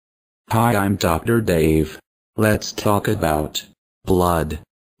Hi, I'm Dr. Dave. Let's talk about blood.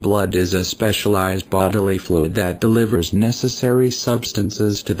 Blood is a specialized bodily fluid that delivers necessary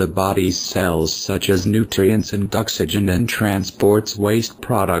substances to the body's cells such as nutrients and oxygen and transports waste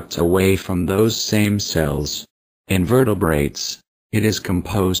products away from those same cells. In vertebrates, it is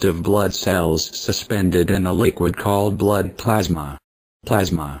composed of blood cells suspended in a liquid called blood plasma.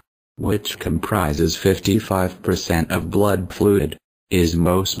 Plasma, which comprises 55% of blood fluid, is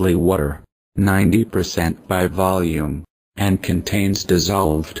mostly water, 90% by volume, and contains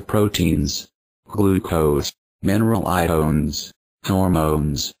dissolved proteins, glucose, mineral ions,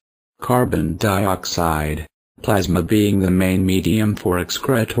 hormones, carbon dioxide, plasma being the main medium for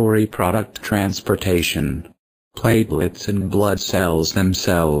excretory product transportation. Platelets and blood cells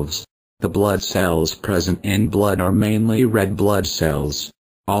themselves. The blood cells present in blood are mainly red blood cells,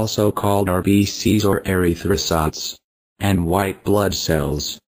 also called RBCs or erythrocytes, and white blood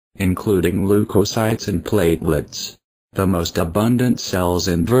cells, including leukocytes and platelets. The most abundant cells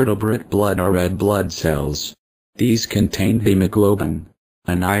in vertebrate blood are red blood cells. These contain hemoglobin,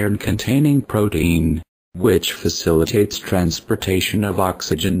 an iron-containing protein, which facilitates transportation of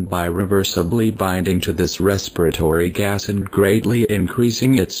oxygen by reversibly binding to this respiratory gas and greatly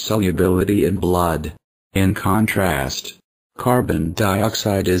increasing its solubility in blood. In contrast, carbon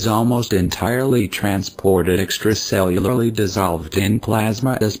dioxide is almost entirely transported extracellularly dissolved in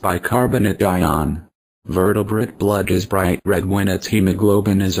plasma as bicarbonate ion. Vertebrate blood is bright red when its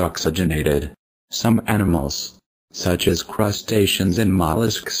hemoglobin is oxygenated. Some animals, such as crustaceans and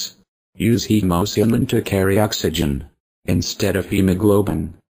mollusks, use hemoglobin to carry oxygen, instead of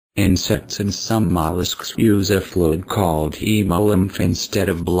hemoglobin. Insects and some mollusks use a fluid called hemolymph instead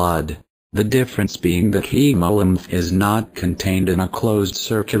of blood. The difference being that hemolymph is not contained in a closed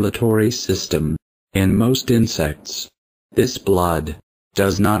circulatory system. In most insects, this blood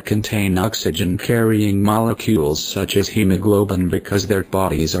does not contain oxygen-carrying molecules such as hemoglobin because their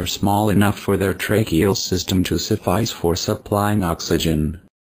bodies are small enough for their tracheal system to suffice for supplying oxygen.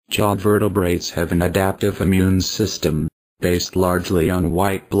 Jawed vertebrates have an adaptive immune system, based largely on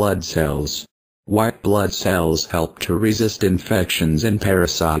white blood cells. White blood cells help to resist infections and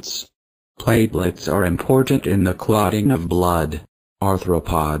parasites. Platelets are important in the clotting of blood.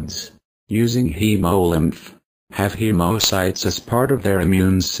 Arthropods, using hemolymph, have hemocytes as part of their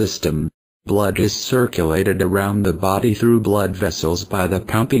immune system. Blood is circulated around the body through blood vessels by the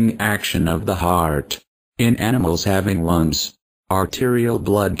pumping action of the heart. In animals having lungs, arterial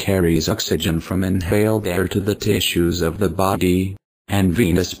blood carries oxygen from inhaled air to the tissues of the body, and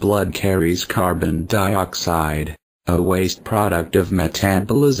venous blood carries carbon dioxide, a waste product of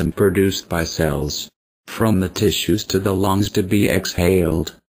metabolism produced by cells, from the tissues to the lungs to be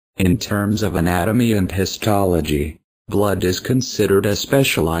exhaled. In terms of anatomy and histology, blood is considered a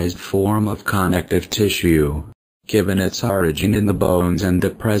specialized form of connective tissue, given its origin in the bones and the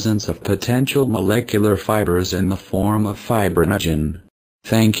presence of potential molecular fibers in the form of fibrinogen.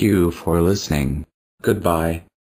 Thank you for listening. Goodbye.